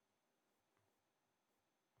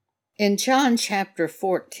In John chapter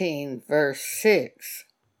 14, verse 6,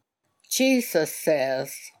 Jesus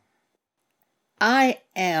says, I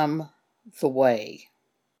am the way,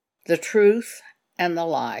 the truth, and the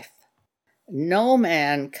life. No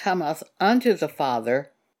man cometh unto the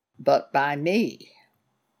Father but by me.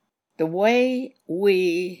 The way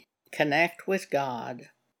we connect with God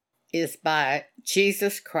is by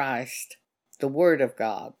Jesus Christ, the Word of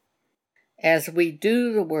God. As we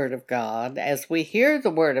do the Word of God, as we hear the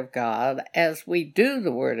Word of God, as we do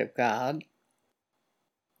the Word of God,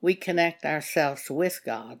 we connect ourselves with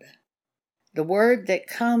God. The Word that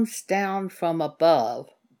comes down from above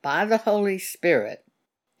by the Holy Spirit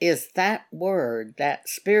is that Word, that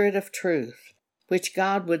Spirit of truth, which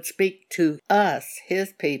God would speak to us,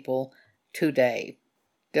 His people, today,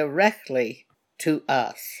 directly to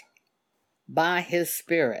us, by His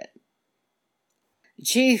Spirit.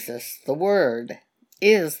 Jesus, the Word,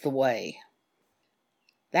 is the way.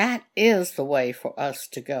 That is the way for us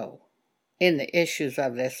to go in the issues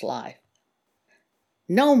of this life.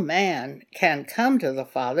 No man can come to the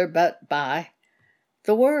Father but by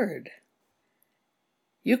the Word.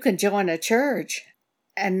 You can join a church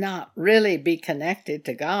and not really be connected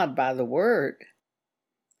to God by the Word.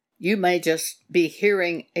 You may just be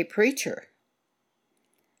hearing a preacher.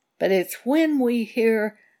 But it's when we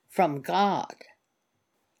hear from God,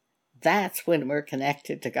 that's when we're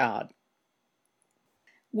connected to God.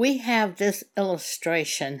 We have this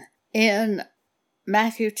illustration in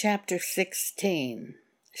Matthew chapter 16.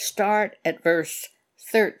 Start at verse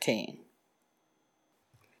 13.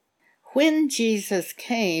 When Jesus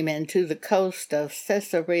came into the coast of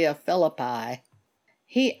Caesarea Philippi,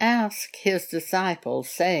 he asked his disciples,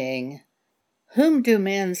 saying, Whom do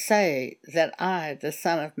men say that I, the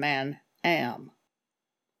Son of Man, am?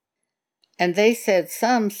 And they said,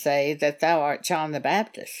 Some say that thou art John the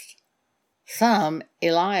Baptist, some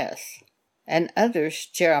Elias, and others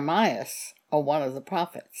Jeremias, or one of the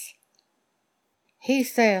prophets. He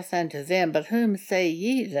saith unto them, But whom say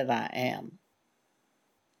ye that I am?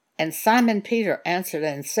 And Simon Peter answered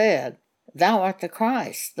and said, Thou art the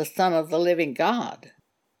Christ, the Son of the living God.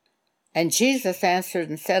 And Jesus answered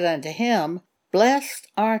and said unto him, Blessed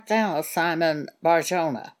art thou, Simon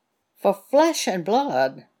Bar-Jonah, for flesh and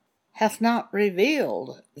blood hath not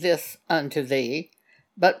revealed this unto thee,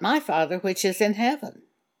 but my Father which is in heaven.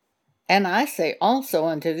 And I say also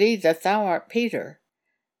unto thee that thou art Peter,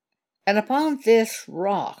 and upon this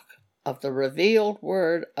rock of the revealed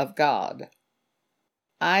word of God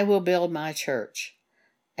I will build my church,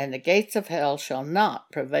 and the gates of hell shall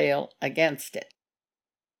not prevail against it.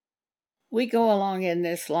 We go along in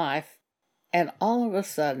this life, and all of a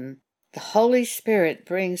sudden, the Holy Spirit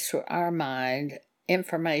brings to our mind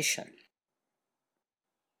information.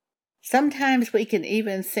 Sometimes we can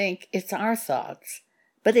even think it's our thoughts,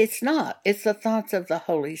 but it's not. It's the thoughts of the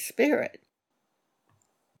Holy Spirit.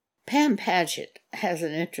 Pam Paget has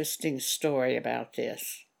an interesting story about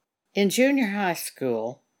this. In junior high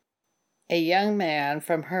school, a young man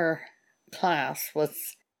from her class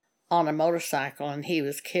was on a motorcycle and he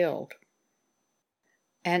was killed.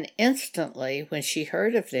 And instantly, when she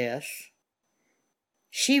heard of this,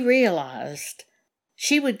 she realized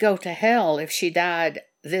she would go to hell if she died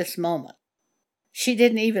this moment. She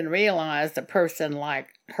didn't even realize a person like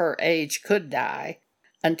her age could die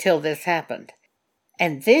until this happened.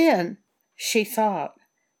 And then she thought,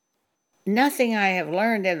 nothing I have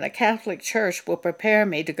learned in the Catholic Church will prepare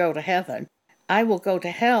me to go to heaven. I will go to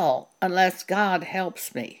hell unless God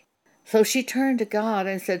helps me. So she turned to God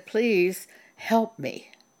and said, Please help me.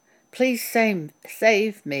 Please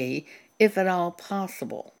save me if at all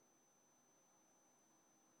possible.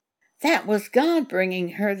 That was God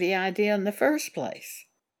bringing her the idea in the first place.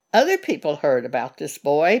 Other people heard about this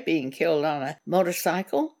boy being killed on a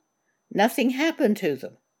motorcycle. Nothing happened to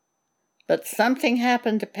them. But something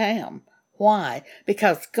happened to Pam. Why?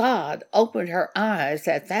 Because God opened her eyes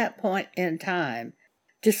at that point in time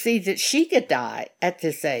to see that she could die at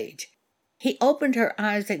this age. He opened her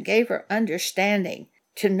eyes and gave her understanding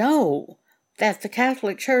to know that the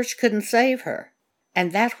Catholic Church couldn't save her,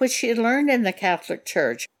 and that which she had learned in the Catholic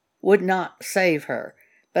Church would not save her,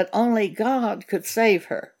 but only God could save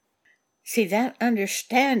her. See, that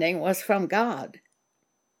understanding was from God.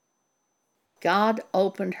 God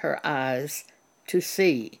opened her eyes to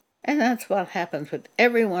see, and that's what happens with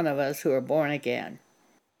every one of us who are born again.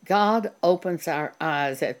 God opens our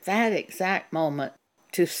eyes at that exact moment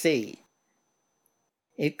to see.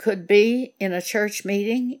 It could be in a church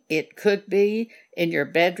meeting. It could be in your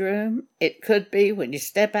bedroom. It could be when you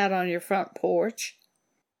step out on your front porch.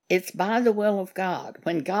 It's by the will of God.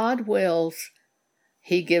 When God wills,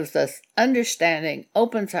 He gives us understanding,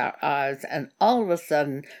 opens our eyes, and all of a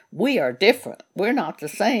sudden we are different. We're not the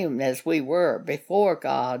same as we were before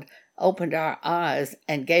God opened our eyes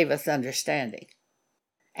and gave us understanding.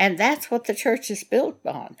 And that's what the church is built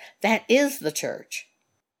on. That is the church.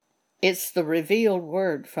 It's the revealed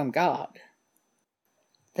word from God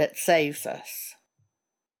that saves us.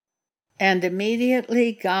 And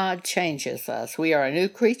immediately God changes us. We are a new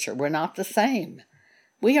creature. We're not the same.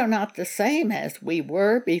 We are not the same as we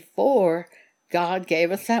were before God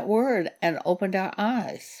gave us that word and opened our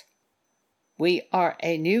eyes. We are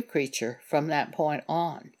a new creature from that point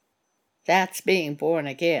on. That's being born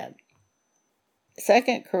again.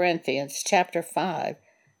 2 Corinthians chapter 5,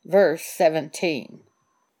 verse 17.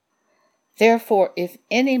 Therefore, if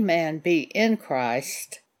any man be in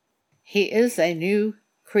Christ, he is a new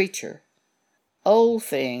creature. Old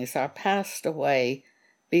things are passed away.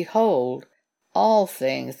 Behold, all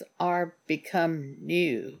things are become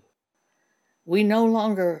new. We no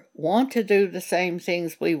longer want to do the same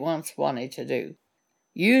things we once wanted to do.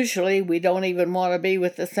 Usually we don't even want to be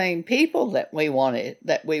with the same people that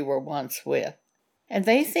we were once with. And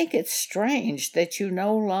they think it's strange that you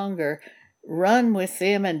no longer run with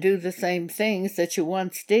them and do the same things that you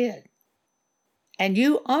once did. And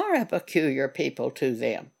you are a peculiar people to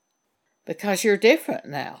them because you're different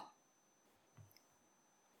now.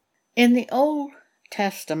 In the Old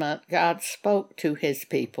Testament, God spoke to his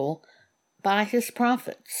people by his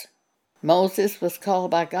prophets. Moses was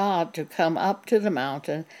called by God to come up to the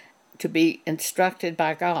mountain to be instructed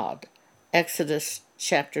by God. Exodus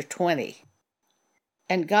chapter 20.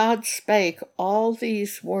 And God spake all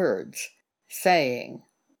these words, saying,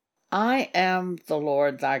 I am the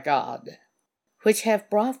Lord thy God, which have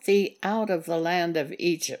brought thee out of the land of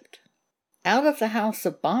Egypt, out of the house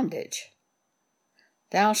of bondage.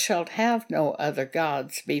 Thou shalt have no other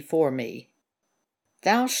gods before me.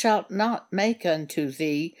 Thou shalt not make unto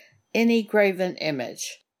thee any graven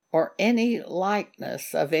image, or any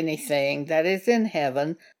likeness of anything that is in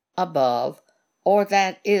heaven above, or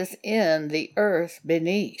that is in the earth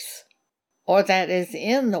beneath, or that is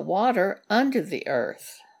in the water under the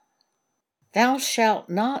earth. Thou shalt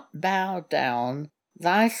not bow down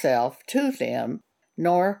thyself to them,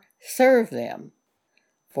 nor serve them.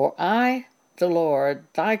 For I, the Lord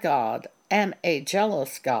thy God, am a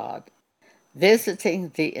jealous God,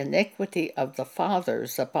 visiting the iniquity of the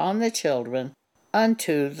fathers upon the children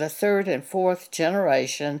unto the third and fourth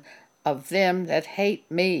generation of them that hate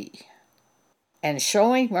me, and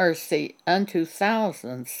showing mercy unto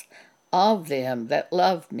thousands of them that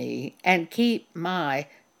love me and keep my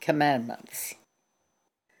commandments.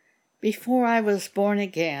 Before I was born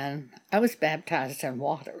again, I was baptized in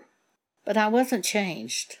water, but I wasn't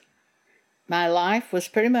changed. My life was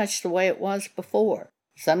pretty much the way it was before.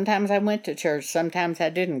 Sometimes I went to church, sometimes I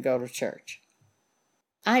didn't go to church.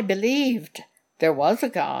 I believed there was a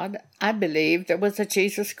God. I believed there was a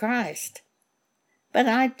Jesus Christ. But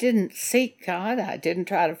I didn't seek God. I didn't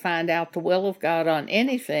try to find out the will of God on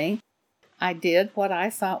anything. I did what I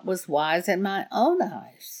thought was wise in my own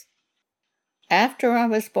eyes. After I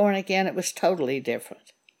was born again, it was totally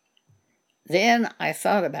different. Then I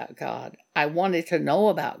thought about God. I wanted to know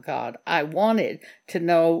about God. I wanted to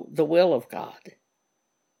know the will of God.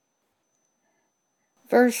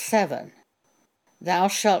 Verse 7. Thou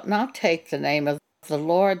shalt not take the name of the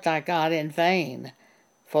Lord thy God in vain,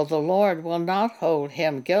 for the Lord will not hold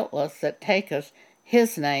him guiltless that taketh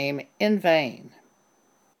his name in vain.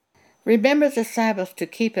 Remember the Sabbath to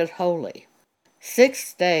keep it holy.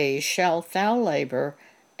 6 days shalt thou labor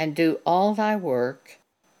and do all thy work,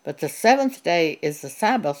 but the 7th day is the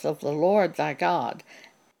Sabbath of the Lord thy God.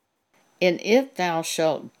 In it thou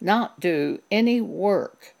shalt not do any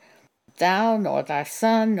work, thou, nor thy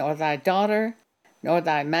son, nor thy daughter, nor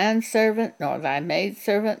thy manservant, nor thy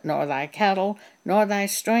maidservant, nor thy cattle, nor thy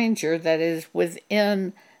stranger that is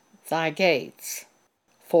within thy gates.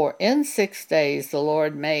 For in 6 days the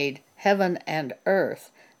Lord made heaven and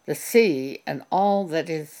earth, the sea, and all that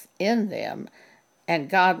is in them, and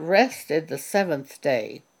God rested the 7th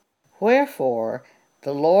day. Wherefore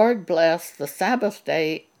the Lord blessed the Sabbath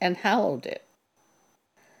day and hallowed it.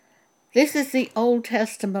 This is the Old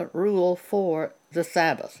Testament rule for the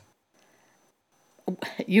Sabbath.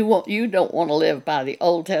 You don't want to live by the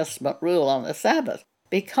Old Testament rule on the Sabbath,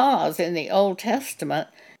 because in the Old Testament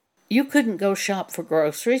you couldn't go shop for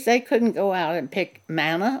groceries. They couldn't go out and pick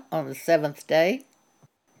manna on the 7th day.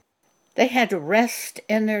 They had to rest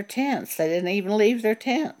in their tents. They didn't even leave their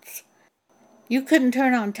tents. You couldn't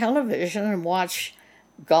turn on television and watch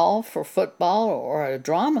golf or football or a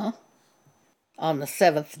drama on the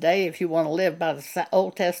 7th day if you want to live by the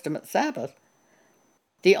Old Testament Sabbath.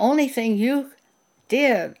 The only thing you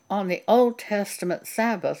did on the Old Testament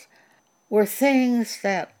Sabbath were things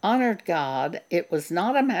that honored God. It was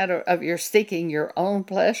not a matter of your seeking your own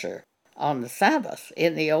pleasure on the Sabbath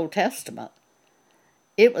in the Old Testament.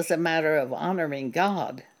 It was a matter of honoring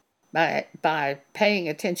God by paying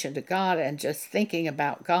attention to God and just thinking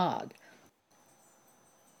about God.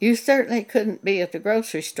 You certainly couldn't be at the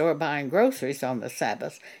grocery store buying groceries on the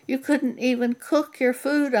Sabbath. You couldn't even cook your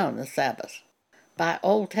food on the Sabbath by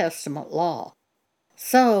Old Testament law.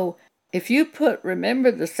 So, if you put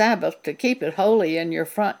remember the Sabbath to keep it holy in your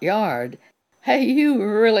front yard, hey, you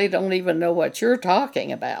really don't even know what you're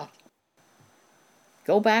talking about.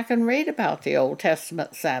 Go back and read about the Old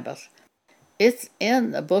Testament Sabbath. It's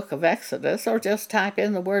in the book of Exodus, or just type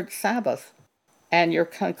in the word Sabbath, and your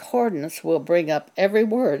concordance will bring up every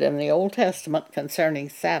word in the Old Testament concerning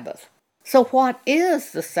Sabbath. So what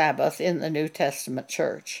is the Sabbath in the New Testament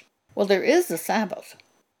church? Well, there is a Sabbath.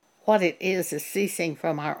 What it is ceasing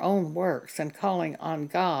from our own works and calling on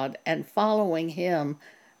God and following Him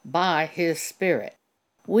by His Spirit.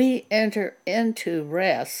 We enter into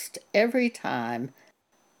rest every time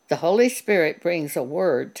the Holy Spirit brings a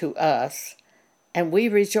word to us, and we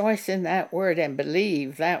rejoice in that word and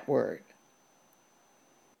believe that word.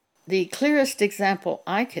 The clearest example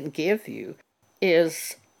I can give you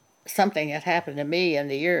is something that happened to me in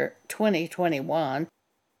the year 2021.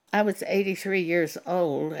 I was 83 years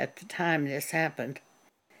old at the time this happened.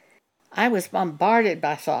 I was bombarded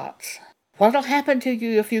by thoughts. What'll happen to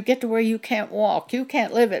you if you get to where you can't walk? You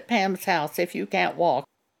can't live at Pam's house if you can't walk.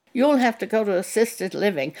 You'll have to go to assisted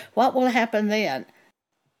living. What will happen then?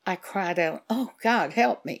 I cried out, "Oh, God,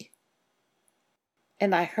 help me."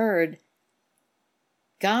 And I heard,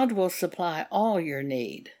 "God will supply all your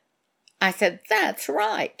need." I said, "That's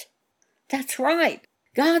right. That's right.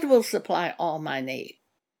 God will supply all my need."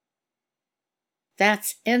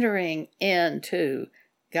 That's entering into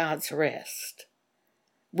God's rest.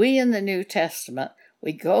 We in the New Testament,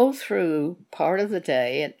 we go through part of the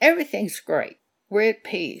day and everything's great. We're at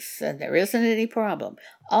peace and there isn't any problem.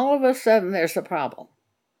 All of a sudden there's a problem.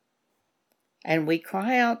 And we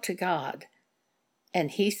cry out to God,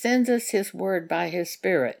 and He sends us His word by His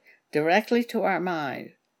Spirit directly to our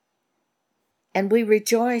mind. And we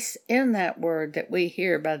rejoice in that word that we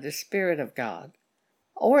hear by the Spirit of God.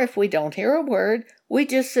 Or if we don't hear a word, we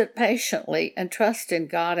just sit patiently and trust in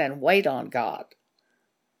God and wait on God,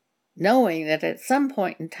 knowing that at some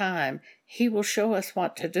point in time, He will show us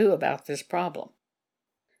what to do about this problem.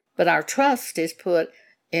 But our trust is put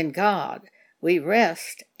in God. We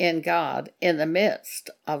rest in God in the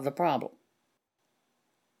midst of the problem.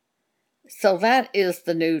 So that is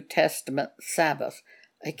the New Testament Sabbath,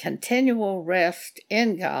 a continual rest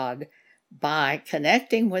in God by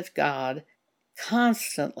connecting with God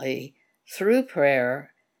constantly through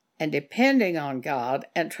prayer and depending on God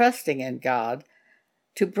and trusting in God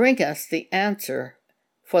to bring us the answer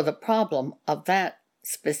for the problem of that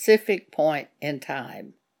specific point in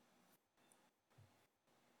time.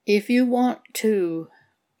 If you want to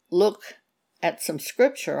look at some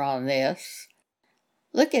scripture on this,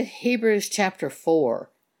 look at Hebrews chapter 4,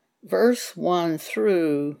 verse 1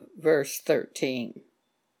 through verse 13.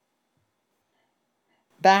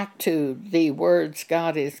 Back to the words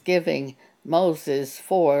God is giving Moses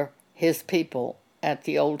for his people at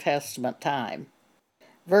the Old Testament time.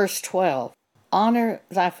 Verse 12, "Honor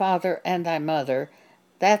thy father and thy mother,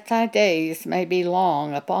 that thy days may be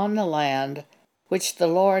long upon the land which the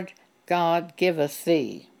Lord God giveth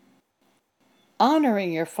thee."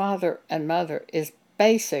 Honoring your father and mother is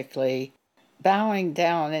basically bowing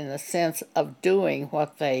down in the sense of doing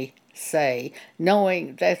what they say,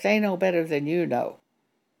 knowing that they know better than you know.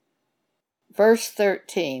 Verse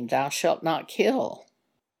 13, "Thou shalt not kill."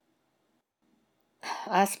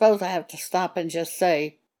 I suppose I have to stop and just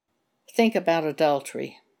say, think about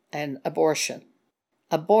adultery and abortion.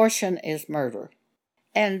 Abortion is murder.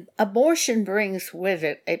 And abortion brings with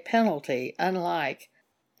it a penalty unlike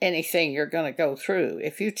anything you're going to go through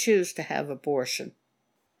if you choose to have abortion.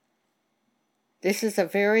 This is a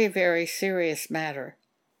very, very serious matter.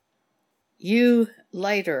 You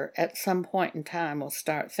later, at some point in time, will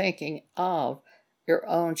start thinking of your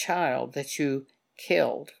own child that you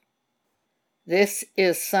killed. This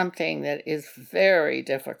is something that is very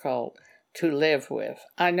difficult to live with.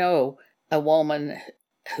 I know a woman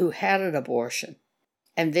who had an abortion,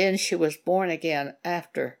 and then she was born again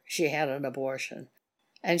after she had an abortion,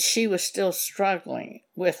 and she was still struggling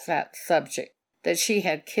with that subject, that she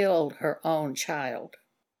had killed her own child.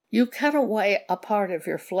 You cut away a part of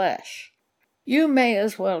your flesh. You may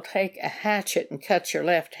as well take a hatchet and cut your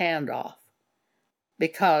left hand off,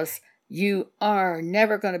 because you are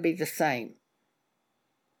never going to be the same.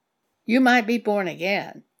 You might be born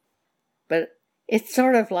again, but it's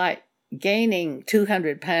sort of like gaining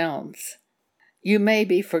 200 pounds. You may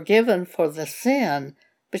be forgiven for the sin,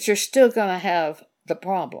 but you're still going to have the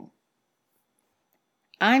problem.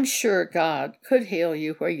 I'm sure God could heal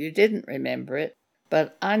you where you didn't remember it,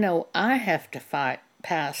 but I know I have to fight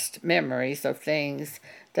past memories of things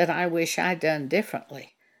that I wish I'd done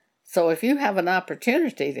differently. So if you have an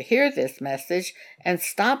opportunity to hear this message and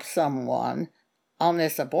stop someone on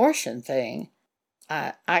this abortion thing,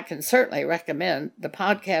 I can certainly recommend the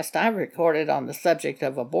podcast I recorded on the subject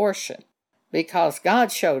of abortion, because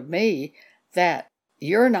God showed me that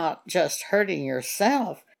you're not just hurting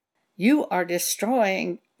yourself, you are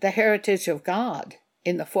destroying the heritage of God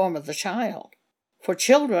in the form of the child. For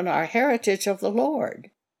children are heritage of the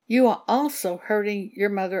Lord. You are also hurting your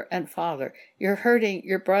mother and father. You're hurting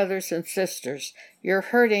your brothers and sisters. You're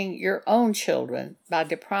hurting your own children by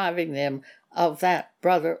depriving them of that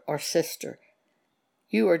brother or sister.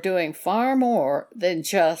 You are doing far more than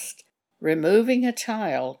just removing a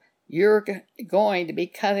child. You're going to be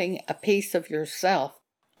cutting a piece of yourself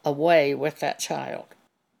away with that child.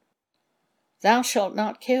 Thou shalt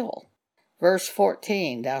not kill. Verse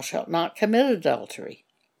 14, thou shalt not commit adultery.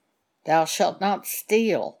 Thou shalt not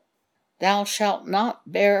steal. Thou shalt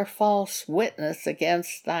not bear false witness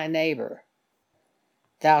against thy neighbor.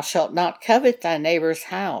 Thou shalt not covet thy neighbor's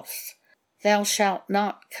house. Thou shalt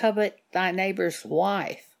not covet thy neighbor's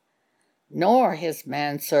wife, nor his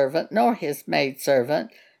manservant, nor his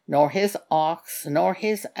maidservant, nor his ox, nor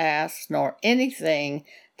his ass, nor anything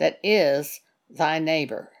that is thy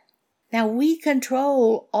neighbor. Now we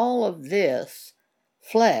control all of this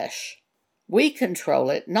flesh. We control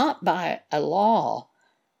it not by a law.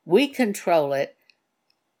 We control it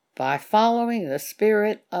by following the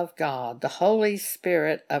Spirit of God, the Holy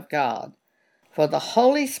Spirit of God. For the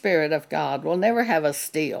Holy Spirit of God will never have us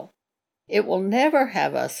steal. It will never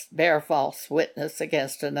have us bear false witness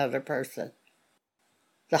against another person.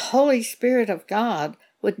 The Holy Spirit of God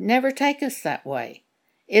would never take us that way.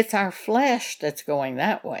 It's our flesh that's going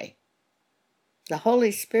that way. The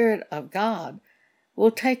Holy Spirit of God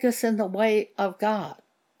will take us in the way of God.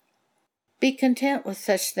 Be content with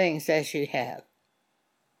such things as you have.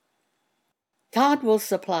 God will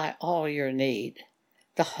supply all your need.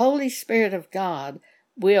 The Holy Spirit of God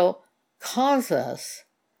will cause us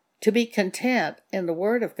to be content in the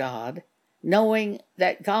Word of God, knowing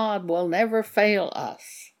that God will never fail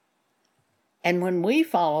us. And when we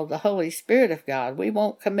follow the Holy Spirit of God, we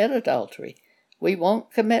won't commit adultery. We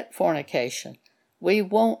won't commit fornication. We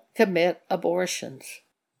won't commit abortions.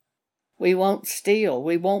 We won't steal.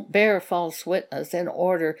 We won't bear false witness in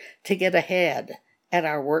order to get ahead at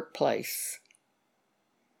our workplace.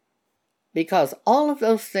 Because all of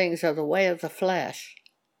those things are the way of the flesh.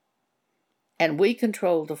 And we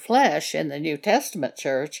control the flesh in the New Testament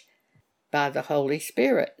church by the Holy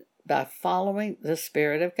Spirit, by following the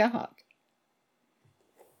Spirit of God.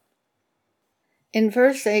 In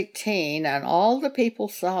verse 18, and all the people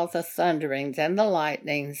saw the thunderings and the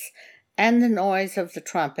lightnings and the noise of the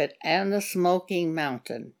trumpet and the smoking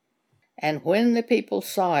mountain. And when the people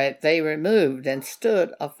saw it, they removed and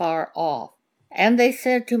stood afar off. And they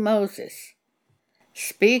said to Moses,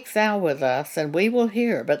 Speak thou with us, and we will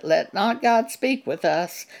hear, but let not God speak with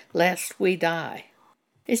us, lest we die.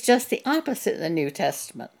 It's just the opposite in the New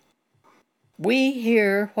Testament. We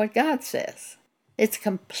hear what God says. It's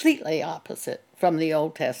completely opposite from the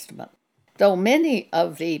Old Testament. Though many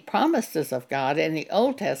of the promises of God in the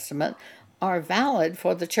Old Testament are valid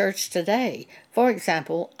for the church today. For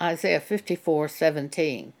example, Isaiah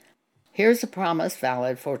 54:17. Here's a promise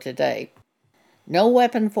valid for today. No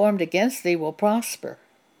weapon formed against thee will prosper,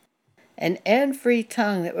 and every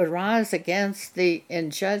tongue that would rise against thee in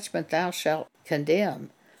judgment thou shalt condemn.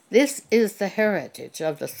 This is the heritage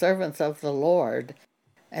of the servants of the Lord,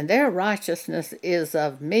 and their righteousness is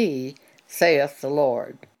of me, saith the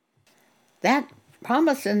Lord. That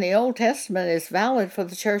promise in the Old Testament is valid for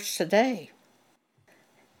the church today.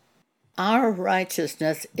 Our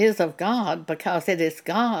righteousness is of God because it is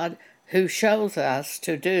God who shows us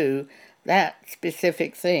to do that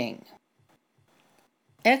specific thing.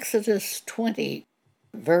 Exodus 20,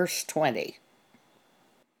 verse 20.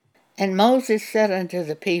 And Moses said unto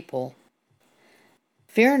the people,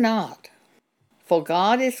 Fear not, for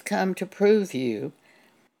God is come to prove you,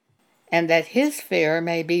 and that his fear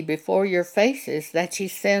may be before your faces, that ye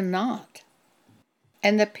sin not.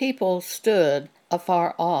 And the people stood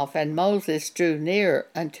afar off, and Moses drew near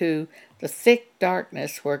unto the thick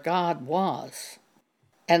darkness where God was.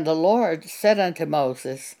 And the Lord said unto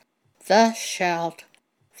Moses, Thus shalt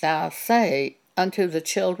thou say unto the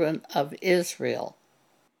children of Israel,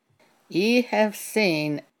 Ye have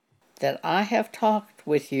seen that I have talked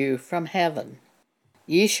with you from heaven.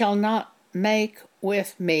 Ye shall not make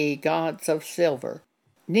with me gods of silver,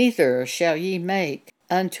 neither shall ye make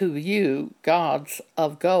unto you gods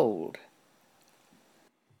of gold.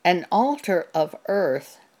 An altar of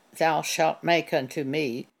earth thou shalt make unto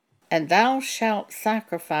me, and thou shalt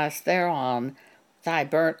sacrifice thereon thy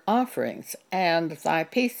burnt offerings and thy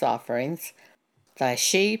peace offerings, thy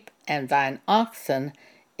sheep and thine oxen.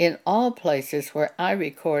 In all places where I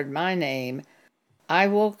record my name, I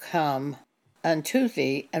will come unto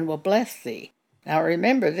thee and will bless thee. Now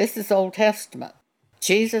remember, this is Old Testament.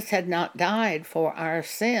 Jesus had not died for our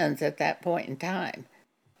sins at that point in time.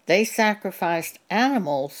 They sacrificed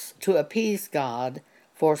animals to appease God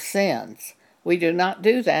for sins. We do not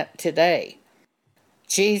do that today.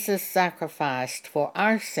 Jesus sacrificed for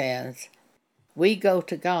our sins. We go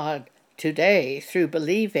to God today through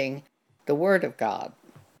believing the Word of God.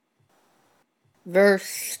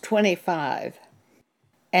 Verse 25,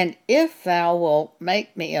 And if thou wilt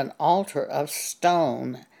make me an altar of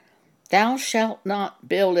stone, thou shalt not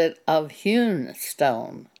build it of hewn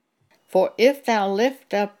stone. For if thou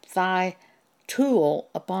lift up thy tool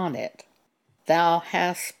upon it, thou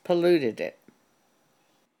hast polluted it.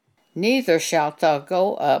 Neither shalt thou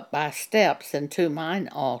go up by steps into mine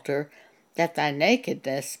altar, that thy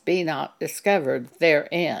nakedness be not discovered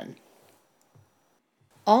therein.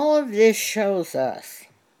 All of this shows us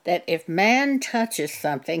that if man touches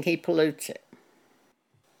something, he pollutes it.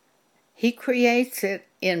 He creates it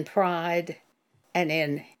in pride and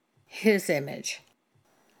in his image.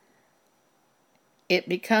 It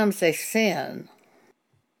becomes a sin.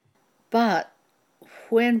 But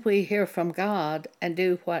when we hear from God and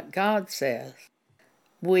do what God says,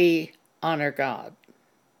 we honor God.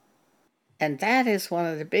 And that is one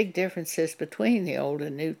of the big differences between the Old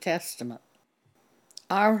and New Testament.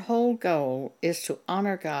 Our whole goal is to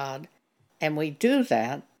honor God, and we do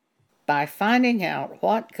that by finding out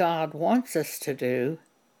what God wants us to do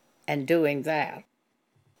and doing that.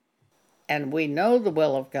 And we know the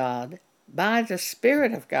will of God by the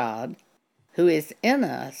Spirit of God who is in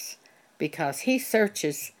us, because He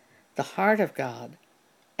searches the heart of God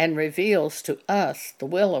and reveals to us the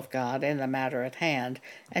will of God in the matter at hand,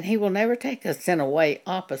 and He will never take us in a way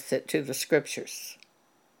opposite to the Scriptures.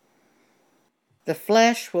 The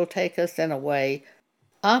flesh will take us in a way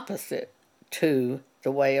opposite to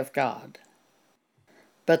the way of God.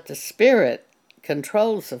 But the Spirit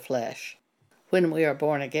controls the flesh when we are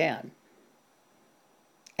born again,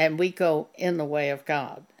 and we go in the way of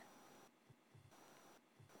God.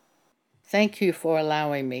 Thank you for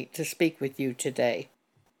allowing me to speak with you today.